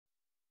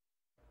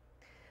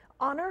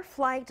Honor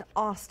Flight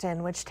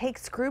Austin, which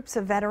takes groups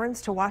of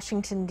veterans to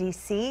Washington,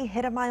 D.C.,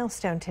 hit a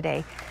milestone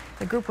today.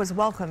 The group was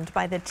welcomed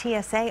by the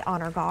TSA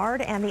Honor Guard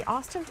and the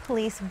Austin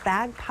Police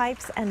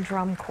Bagpipes and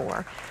Drum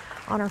Corps.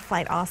 Honor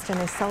Flight Austin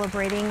is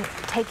celebrating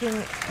taking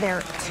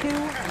their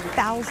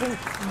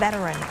 2,000th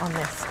veteran on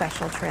this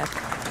special trip.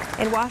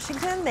 In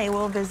Washington, they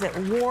will visit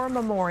war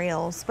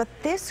memorials, but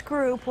this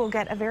group will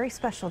get a very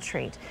special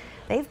treat.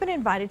 They've been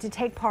invited to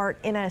take part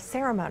in a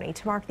ceremony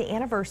to mark the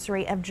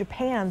anniversary of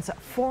Japan's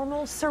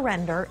formal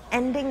surrender,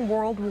 ending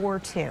World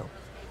War II.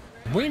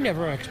 We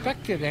never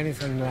expected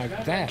anything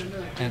like that,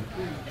 and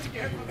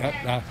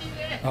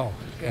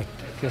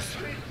just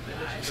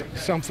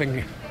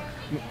something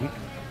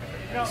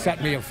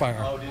set me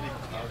afire.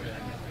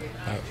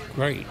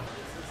 Great.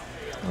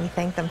 We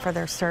thank them for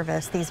their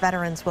service. These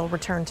veterans will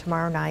return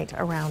tomorrow night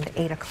around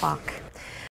 8 o'clock.